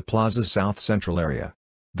 in the plaza's south-central area.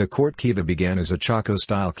 The court kiva began as a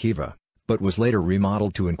Chaco-style kiva, but was later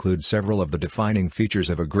remodeled to include several of the defining features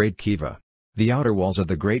of a great kiva. The outer walls of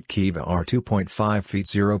the great kiva are 2.5 feet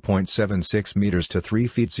 (0.76 meters) to 3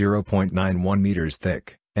 feet (0.91 meters)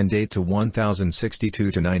 thick, and date to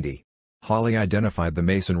 1062–90. Hawley identified the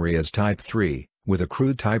masonry as Type 3, with a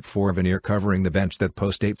crude Type 4 veneer covering the bench that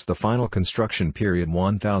postdates the final construction period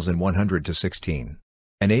 1100–16.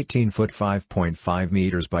 An 18-foot (5.5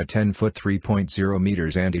 meters by 10-foot 3.0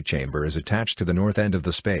 meters) antechamber is attached to the north end of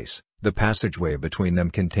the space. The passageway between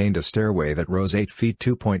them contained a stairway that rose 8 feet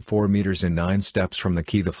 (2.4 meters) in 9 steps from the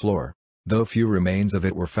kiva floor. Though few remains of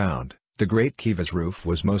it were found, the great kiva's roof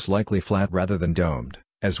was most likely flat rather than domed,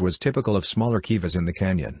 as was typical of smaller kivas in the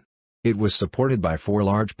canyon. It was supported by 4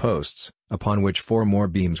 large posts, upon which 4 more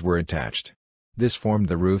beams were attached. This formed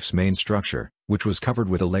the roof's main structure, which was covered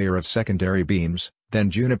with a layer of secondary beams, then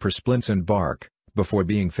juniper splints and bark, before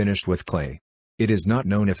being finished with clay. It is not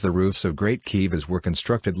known if the roofs of Great Kivas were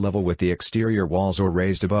constructed level with the exterior walls or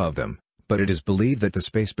raised above them, but it is believed that the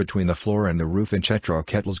space between the floor and the roof in Chetro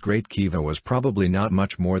Ketl's Great Kiva was probably not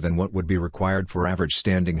much more than what would be required for average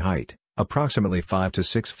standing height, approximately 5 to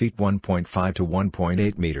 6 feet 1.5 to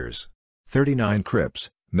 1.8 meters. 39 crypts,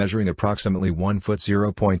 measuring approximately 1 foot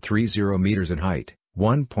 0.30 meters in height,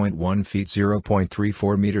 1.1 feet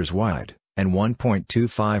 0.34 meters wide, and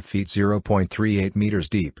 1.25 feet 0.38 meters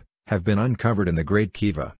deep, have been uncovered in the Great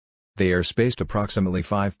Kiva. They are spaced approximately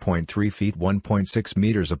 5.3 feet 1.6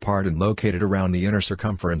 meters apart and located around the inner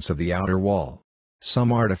circumference of the outer wall.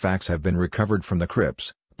 Some artifacts have been recovered from the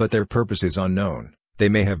crypts, but their purpose is unknown. They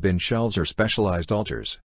may have been shelves or specialized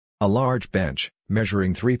altars. A large bench,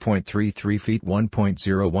 measuring 3.33 feet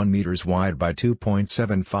 1.01 meters wide by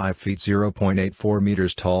 2.75 feet 0.84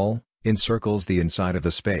 meters tall, encircles the inside of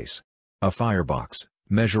the space. A firebox,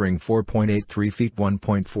 measuring 4.83 feet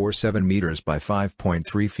 1.47 meters by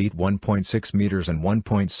 5.3 feet 1.6 meters and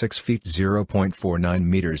 1.6 feet 0.49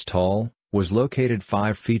 meters tall, was located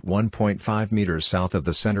 5 feet 1.5 meters south of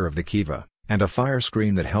the center of the kiva, and a fire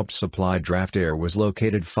screen that helped supply draft air was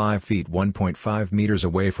located 5 feet 1.5 meters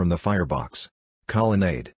away from the firebox.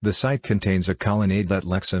 Colonnade. The site contains a colonnade that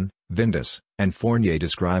Lexon, Vindus, and Fournier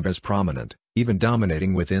describe as prominent, even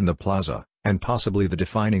dominating within the plaza, and possibly the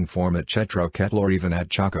defining form at Chetro Ketl or even at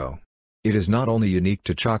Chaco. It is not only unique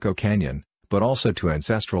to Chaco Canyon, but also to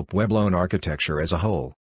ancestral Puebloan architecture as a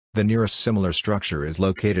whole. The nearest similar structure is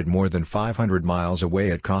located more than 500 miles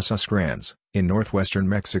away at Casas Grandes, in northwestern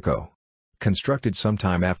Mexico. Constructed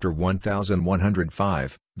sometime after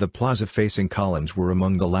 1105, the plaza-facing columns were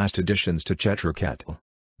among the last additions to Chetro Ketl.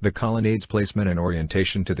 The colonnade's placement and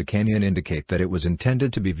orientation to the canyon indicate that it was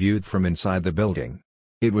intended to be viewed from inside the building.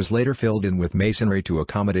 It was later filled in with masonry to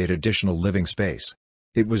accommodate additional living space.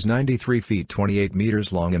 It was 93 feet 28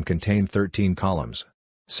 meters long and contained 13 columns.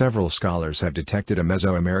 Several scholars have detected a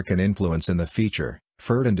Mesoamerican influence in the feature.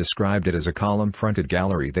 Ferdin described it as a column-fronted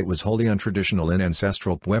gallery that was wholly untraditional in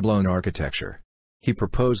ancestral Puebloan architecture. He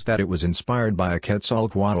proposed that it was inspired by a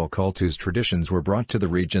Quetzalcoatl cult whose traditions were brought to the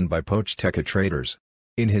region by Pochteca traders.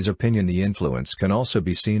 In his opinion, the influence can also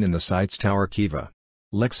be seen in the site's tower kiva.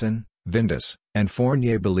 Lexon, Vindus, and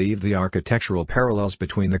Fournier believe the architectural parallels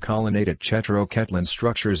between the colonnade at Chetro Ketl and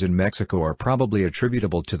structures in Mexico are probably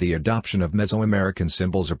attributable to the adoption of Mesoamerican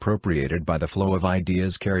symbols appropriated by the flow of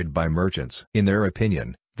ideas carried by merchants. In their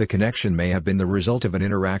opinion, the connection may have been the result of an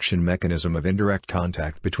interaction mechanism of indirect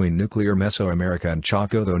contact between nuclear Mesoamerica and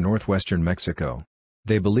Chaco, though northwestern Mexico.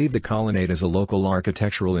 They believe the colonnade is a local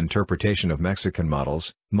architectural interpretation of Mexican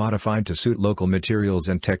models, modified to suit local materials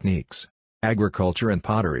and techniques. Agriculture and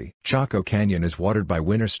pottery. Chaco Canyon is watered by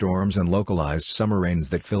winter storms and localized summer rains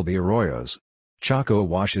that fill the arroyos. Chaco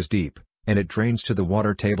Awash is deep, and it drains to the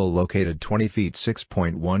water table located 20 feet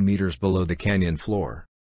 6.1 meters below the canyon floor.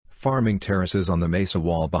 Farming terraces on the mesa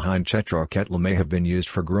wall behind Chetro Ketl may have been used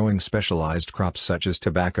for growing specialized crops such as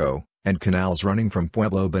tobacco, and canals running from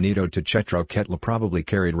Pueblo Bonito to Chetro Ketl probably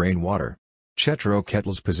carried rainwater. Chetro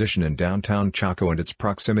Ketl's position in downtown Chaco and its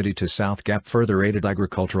proximity to South Gap further aided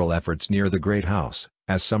agricultural efforts near the Great House,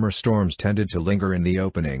 as summer storms tended to linger in the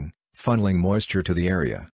opening, funneling moisture to the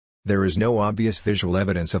area. There is no obvious visual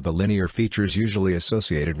evidence of the linear features usually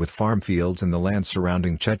associated with farm fields and the land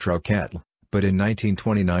surrounding Chetro Ketl, but in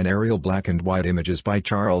 1929 aerial black and white images by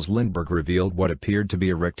Charles Lindbergh revealed what appeared to be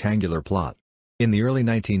a rectangular plot. In the early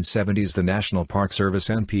 1970s, the National Park Service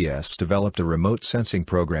 (NPS) developed a remote sensing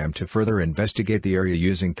program to further investigate the area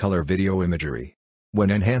using color video imagery. When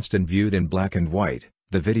enhanced and viewed in black and white,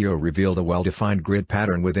 the video revealed a well-defined grid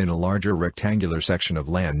pattern within a larger rectangular section of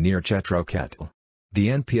land near Chetro Ketl. The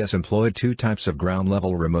NPS employed two types of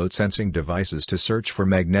ground-level remote sensing devices to search for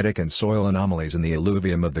magnetic and soil anomalies in the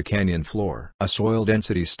alluvium of the canyon floor. A soil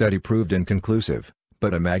density study proved inconclusive,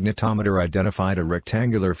 but a magnetometer identified a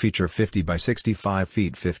rectangular feature 50 by 65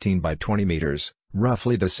 feet 15 by 20 meters,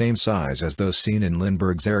 roughly the same size as those seen in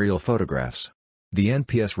Lindbergh's aerial photographs. The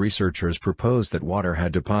NPS researchers proposed that water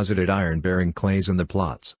had deposited iron-bearing clays in the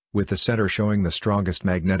plots, with the center showing the strongest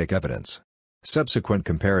magnetic evidence. Subsequent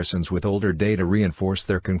comparisons with older data reinforced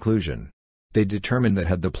their conclusion. They determined that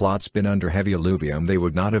had the plots been under heavy alluvium they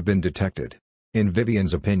would not have been detected. In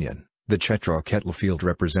Vivian's opinion, the Chetro Ketl field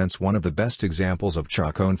represents one of the best examples of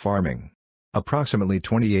Chacoan farming. Approximately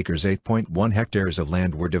 20 acres 8.1 hectares of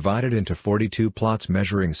land were divided into 42 plots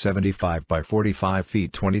measuring 75 by 45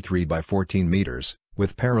 feet 23 by 14 meters,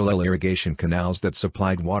 with parallel irrigation canals that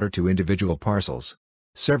supplied water to individual parcels.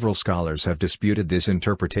 Several scholars have disputed this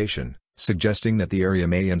interpretation, suggesting that the area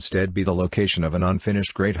may instead be the location of an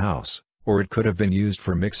unfinished great house, or it could have been used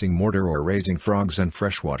for mixing mortar or raising frogs and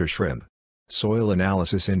freshwater shrimp. Soil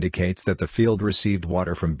analysis indicates that the field received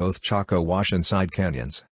water from both Chaco Wash and side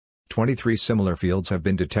canyons. 23 similar fields have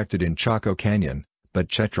been detected in Chaco Canyon, but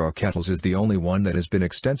Chetro Ketl's is the only one that has been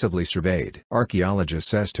extensively surveyed.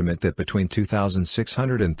 Archaeologists estimate that between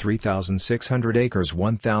 2,600 and 3,600 acres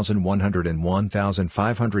 1,100 and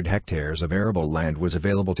 1,500 hectares of arable land was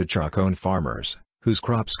available to Chacoan farmers, whose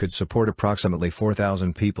crops could support approximately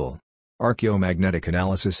 4,000 people. Archaeomagnetic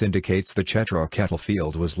analysis indicates the Chetro Ketl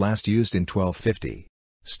field was last used in 1250.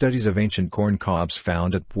 Studies of ancient corn cobs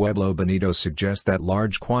found at Pueblo Bonito suggest that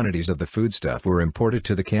large quantities of the foodstuff were imported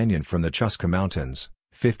to the canyon from the Chusca Mountains,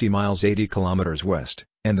 50 miles 80 kilometers west,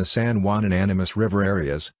 and the San Juan and Animas River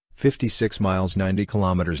areas, 56 miles 90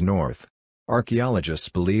 kilometers north. Archaeologists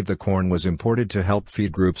believe the corn was imported to help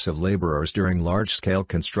feed groups of laborers during large-scale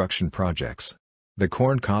construction projects. The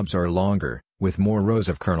corn cobs are longer, with more rows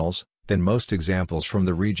of kernels, than most examples from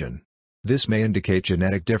the region. This may indicate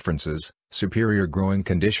genetic differences, superior growing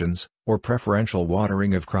conditions, or preferential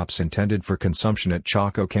watering of crops intended for consumption at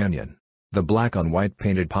Chaco Canyon. The black-on-white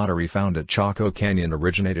painted pottery found at Chaco Canyon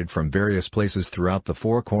originated from various places throughout the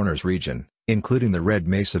Four Corners region, including the Red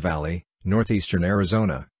Mesa Valley, northeastern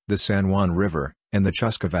Arizona, the San Juan River, and the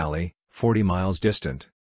Chusca Valley, 40 miles distant.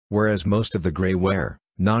 Whereas most of the gray ware,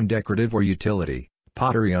 non-decorative or utility,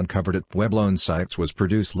 pottery uncovered at Puebloan sites was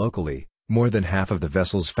produced locally, more than half of the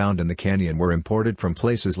vessels found in the canyon were imported from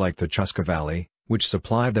places like the Chusca Valley, which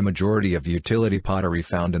supplied the majority of utility pottery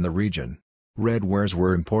found in the region. Red wares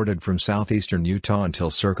were imported from southeastern Utah until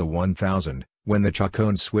circa 1000, when the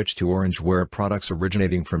Chacoans switched to orange ware products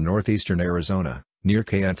originating from northeastern Arizona, near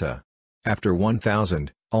Kayenta. After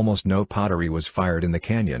 1000, almost no pottery was fired in the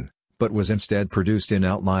canyon, but was instead produced in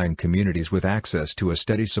outlying communities with access to a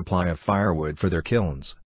steady supply of firewood for their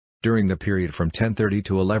kilns. During the period from 1030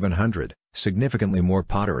 to 1100, significantly more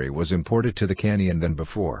pottery was imported to the canyon than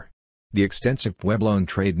before. The extensive Puebloan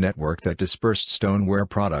trade network that dispersed stoneware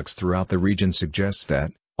products throughout the region suggests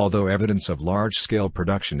that, although evidence of large-scale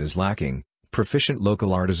production is lacking, proficient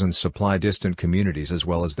local artisans supply distant communities as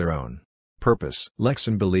well as their own. Purpose.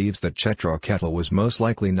 Lexon believes that Chetro Ketl was most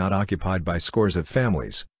likely not occupied by scores of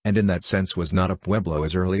families, and in that sense was not a pueblo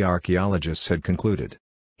as early archaeologists had concluded.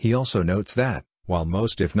 He also notes that, while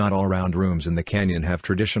most if not all round rooms in the canyon have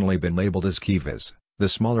traditionally been labeled as kivas, the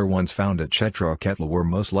smaller ones found at Chetro Ketl were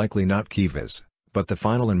most likely not kivas, but the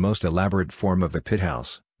final and most elaborate form of the pit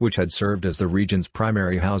house, which had served as the region's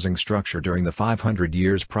primary housing structure during the 500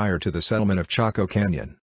 years prior to the settlement of Chaco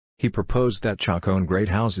Canyon. He proposed that Chacoan great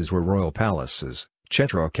houses were royal palaces.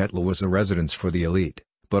 Chetro Ketl was a residence for the elite,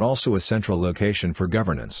 but also a central location for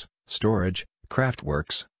governance, storage,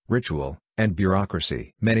 craftworks, ritual, and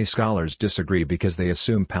bureaucracy. Many scholars disagree because they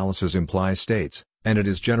assume palaces imply states, and it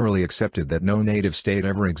is generally accepted that no native state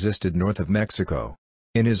ever existed north of Mexico.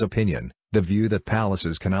 In his opinion, the view that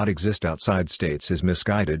palaces cannot exist outside states is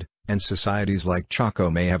misguided, and societies like Chaco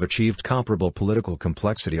may have achieved comparable political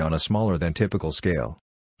complexity on a smaller than typical scale.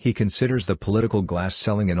 He considers the political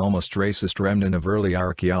glass-selling an almost racist remnant of early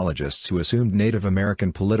archaeologists who assumed Native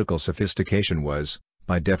American political sophistication was,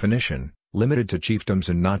 by definition, limited to chiefdoms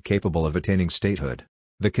and not capable of attaining statehood.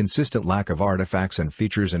 The consistent lack of artifacts and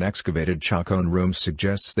features in excavated Chacoan rooms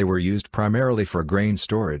suggests they were used primarily for grain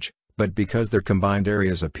storage, but because their combined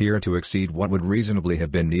areas appear to exceed what would reasonably have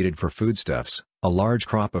been needed for foodstuffs, a large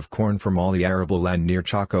crop of corn from all the arable land near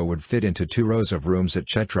Chaco would fit into 2 rows of rooms at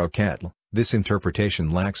Chetro Ketl. This interpretation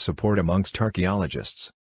lacks support amongst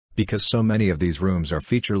archaeologists. Because so many of these rooms are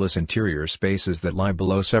featureless interior spaces that lie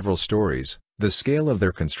below several stories, the scale of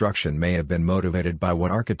their construction may have been motivated by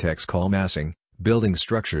what architects call massing, building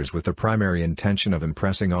structures with the primary intention of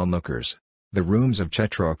impressing onlookers. The rooms of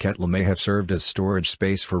Chetro Ketl may have served as storage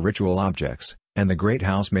space for ritual objects, and the great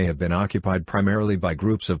house may have been occupied primarily by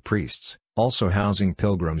groups of priests, also housing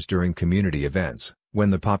pilgrims during community events,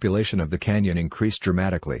 when the population of the canyon increased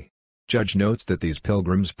dramatically. Judge notes that these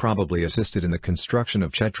pilgrims probably assisted in the construction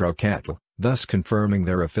of Chetro Ketl, thus confirming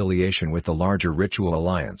their affiliation with the larger ritual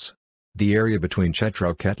alliance. The area between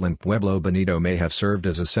Chetro Ketl and Pueblo Bonito may have served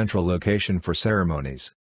as a central location for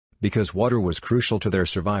ceremonies. Because water was crucial to their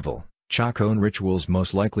survival, Chacoan rituals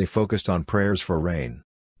most likely focused on prayers for rain.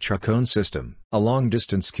 Chacoan system. A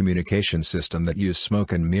long-distance communication system that used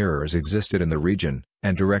smoke and mirrors existed in the region,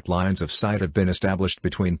 and direct lines of sight have been established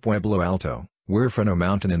between Pueblo Alto, Huérfano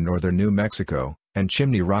Mountain in northern New Mexico, and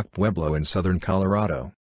Chimney Rock Pueblo in southern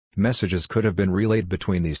Colorado. Messages could have been relayed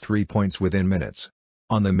between these 3 points within minutes.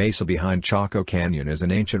 On the mesa behind Chaco Canyon is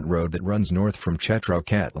an ancient road that runs north from Chetro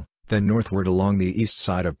Ketl, then northward along the east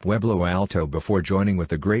side of Pueblo Alto before joining with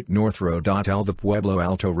the Great North Road. The Pueblo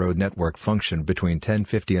Alto road network functioned between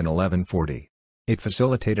 1050 and 1140. It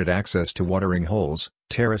facilitated access to watering holes,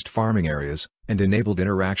 terraced farming areas, and enabled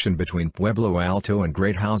interaction between Pueblo Alto and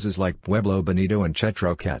great houses like Pueblo Bonito and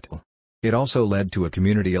Chetro Ketl. It also led to a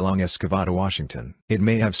community along Escovado, Washington. It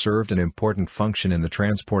may have served an important function in the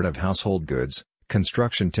transport of household goods,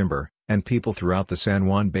 construction timber, and people throughout the San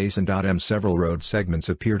Juan Basin. Several road segments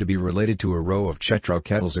appear to be related to a row of Chetro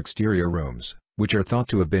Ketl's exterior rooms, which are thought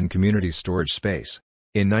to have been community storage space.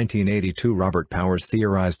 In 1982, Robert Powers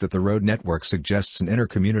theorized that the road network suggests an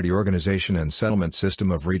inter-community organization and settlement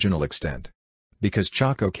system of regional extent. Because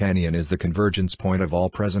Chaco Canyon is the convergence point of all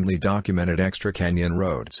presently documented extra-canyon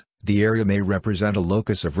roads, the area may represent a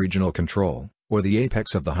locus of regional control, or the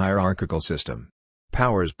apex of the hierarchical system.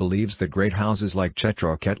 Powers believes that great houses like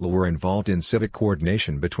Chetro Ketl were involved in civic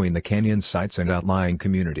coordination between the canyon sites and outlying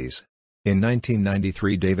communities. In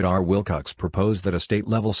 1993, David R. Wilcox proposed that a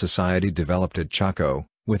state-level society developed at Chaco,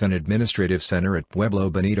 with an administrative center at Pueblo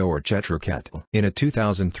Bonito or Chetro Ketl. In a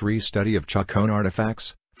 2003 study of Chaconne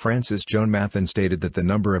artifacts, Francis Joan Mathen stated that the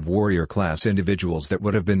number of warrior-class individuals that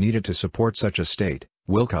would have been needed to support such a state,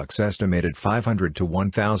 Wilcox estimated 500 to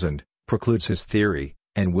 1,000, precludes his theory,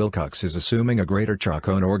 and Wilcox is assuming a greater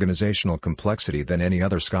Chaconne organizational complexity than any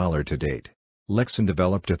other scholar to date. Lexon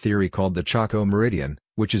developed a theory called the Chaco Meridian,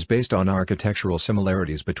 which is based on architectural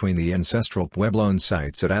similarities between the ancestral Puebloan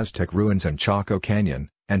sites at Aztec ruins and Chaco Canyon,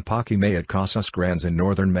 and Paquimé at Casas Grandes in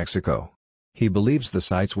northern Mexico. He believes the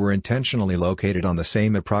sites were intentionally located on the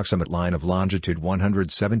same approximate line of longitude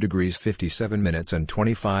 107 degrees 57 minutes and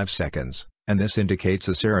 25 seconds, and this indicates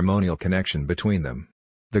a ceremonial connection between them.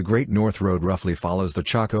 The Great North Road roughly follows the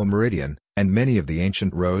Chaco Meridian, and many of the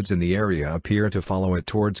ancient roads in the area appear to follow it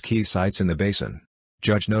towards key sites in the basin.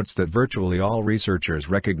 Judge notes that virtually all researchers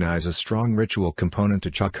recognize a strong ritual component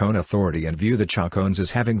to Chaconne authority and view the Chacones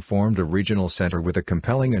as having formed a regional center with a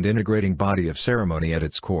compelling and integrating body of ceremony at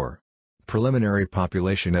its core. Preliminary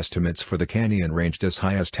population estimates for the canyon ranged as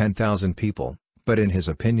high as 10,000 people, but in his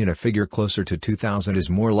opinion a figure closer to 2,000 is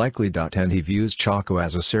more likely. And he views Chaco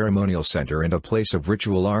as a ceremonial center and a place of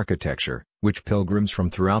ritual architecture, which pilgrims from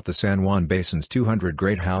throughout the San Juan Basin's 200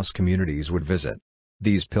 great house communities would visit.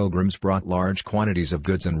 These pilgrims brought large quantities of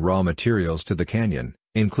goods and raw materials to the canyon,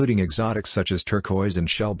 including exotics such as turquoise and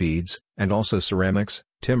shell beads, and also ceramics,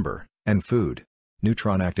 timber, and food.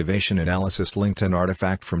 Neutron activation analysis linked an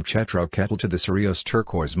artifact from Chetro Ketl to the Cerrillos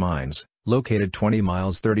turquoise mines, located 20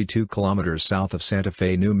 miles 32 kilometers south of Santa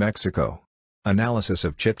Fe, New Mexico. Analysis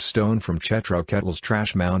of chipped stone from Chetro Ketl's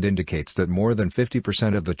trash mound indicates that more than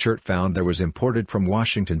 50% of the chert found there was imported from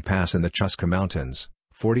Washington Pass in the Chusca Mountains,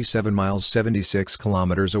 47 miles 76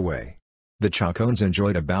 kilometers away. The Chacones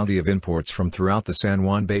enjoyed a bounty of imports from throughout the San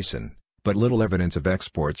Juan Basin, but little evidence of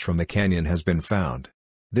exports from the canyon has been found.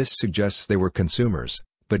 This suggests they were consumers,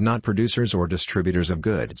 but not producers or distributors of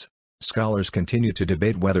goods. Scholars continue to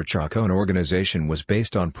debate whether Chaconne organization was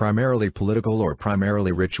based on primarily political or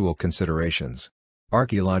primarily ritual considerations.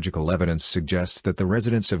 Archaeological evidence suggests that the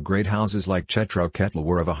residents of great houses like Chetro Ketl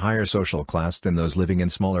were of a higher social class than those living in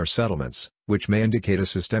smaller settlements, which may indicate a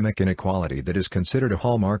systemic inequality that is considered a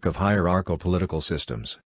hallmark of hierarchical political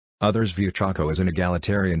systems. Others view Chaco as an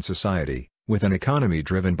egalitarian society, with an economy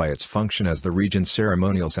driven by its function as the region's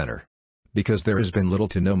ceremonial center. Because there has been little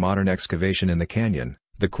to no modern excavation in the canyon,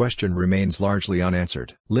 the question remains largely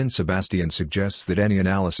unanswered. Lynn Sebastian suggests that any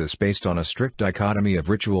analysis based on a strict dichotomy of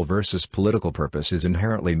ritual versus political purpose is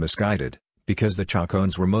inherently misguided, because the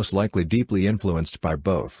Chacones were most likely deeply influenced by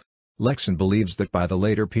both. Lexon believes that by the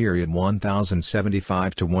later period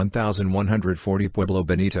 1075 to 1140 Pueblo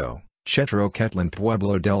Bonito, Chetro Ketl and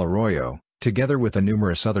Pueblo del Arroyo, together with the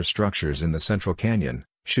numerous other structures in the Central Canyon,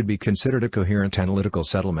 should be considered a coherent analytical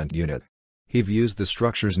settlement unit. He views the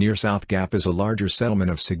structures near South Gap as a larger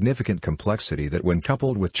settlement of significant complexity that when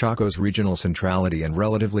coupled with Chaco's regional centrality and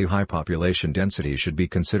relatively high population density should be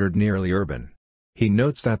considered nearly urban. He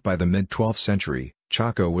notes that by the mid-12th century,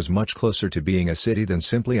 Chaco was much closer to being a city than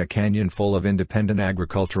simply a canyon full of independent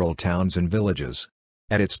agricultural towns and villages.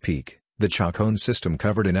 At its peak, the Chaconne system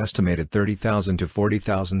covered an estimated 30,000 to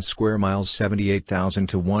 40,000 square miles, 78,000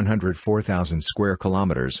 to 104,000 square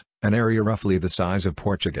kilometers, an area roughly the size of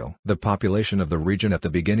Portugal. The population of the region at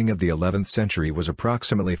the beginning of the 11th century was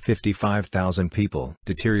approximately 55,000 people.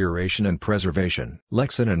 Deterioration and preservation.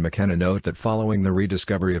 Lexon and McKenna note that following the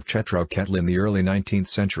rediscovery of Chetro Ketl in the early 19th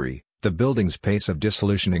century, the building's pace of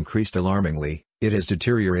dissolution increased alarmingly. It has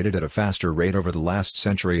deteriorated at a faster rate over the last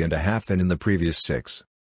century and a half than in the previous 6.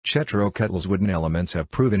 Chetro Ketl's wooden elements have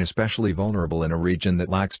proven especially vulnerable in a region that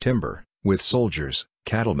lacks timber, with soldiers,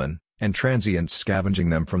 cattlemen, and transients scavenging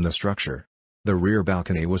them from the structure. The rear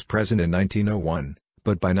balcony was present in 1901,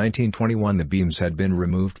 but by 1921 the beams had been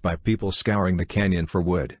removed by people scouring the canyon for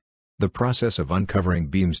wood. The process of uncovering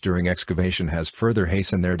beams during excavation has further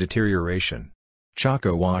hastened their deterioration.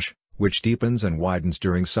 Chaco wash, which deepens and widens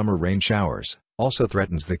during summer rain showers, also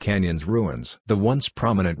threatens the canyon's ruins. The once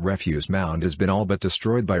prominent refuse mound has been all but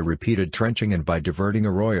destroyed by repeated trenching and by diverting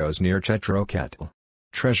arroyos near Chetro Ketl.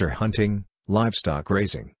 Treasure hunting, livestock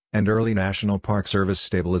raising, and early National Park Service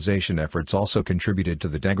stabilization efforts also contributed to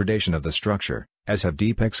the degradation of the structure, as have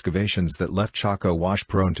deep excavations that left Chaco wash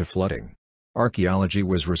prone to flooding. Archaeology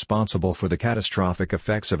was responsible for the catastrophic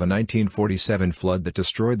effects of a 1947 flood that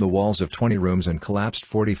destroyed the walls of 20 rooms and collapsed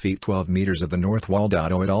 40 feet 12 meters of the north wall.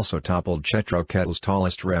 It also toppled Chetro Ketl's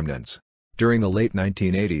tallest remnants. During the late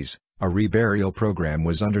 1980s, a reburial program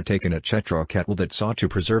was undertaken at Chetro Ketl that sought to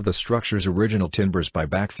preserve the structure's original timbers by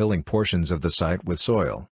backfilling portions of the site with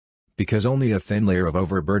soil. Because only a thin layer of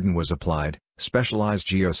overburden was applied, specialized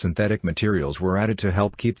geosynthetic materials were added to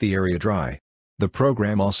help keep the area dry. The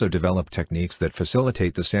program also developed techniques that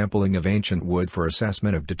facilitate the sampling of ancient wood for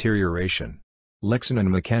assessment of deterioration. Lexon and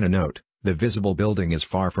McKenna note, the visible building is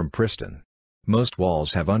far from pristine. Most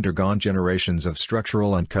walls have undergone generations of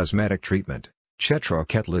structural and cosmetic treatment. Chetro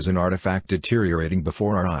Ketl is an artifact deteriorating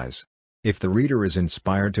before our eyes. If the reader is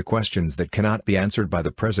inspired to questions that cannot be answered by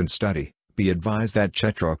the present study, be advised that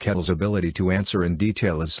Chetro Ketl's ability to answer in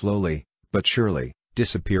detail is slowly, but surely,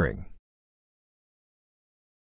 disappearing.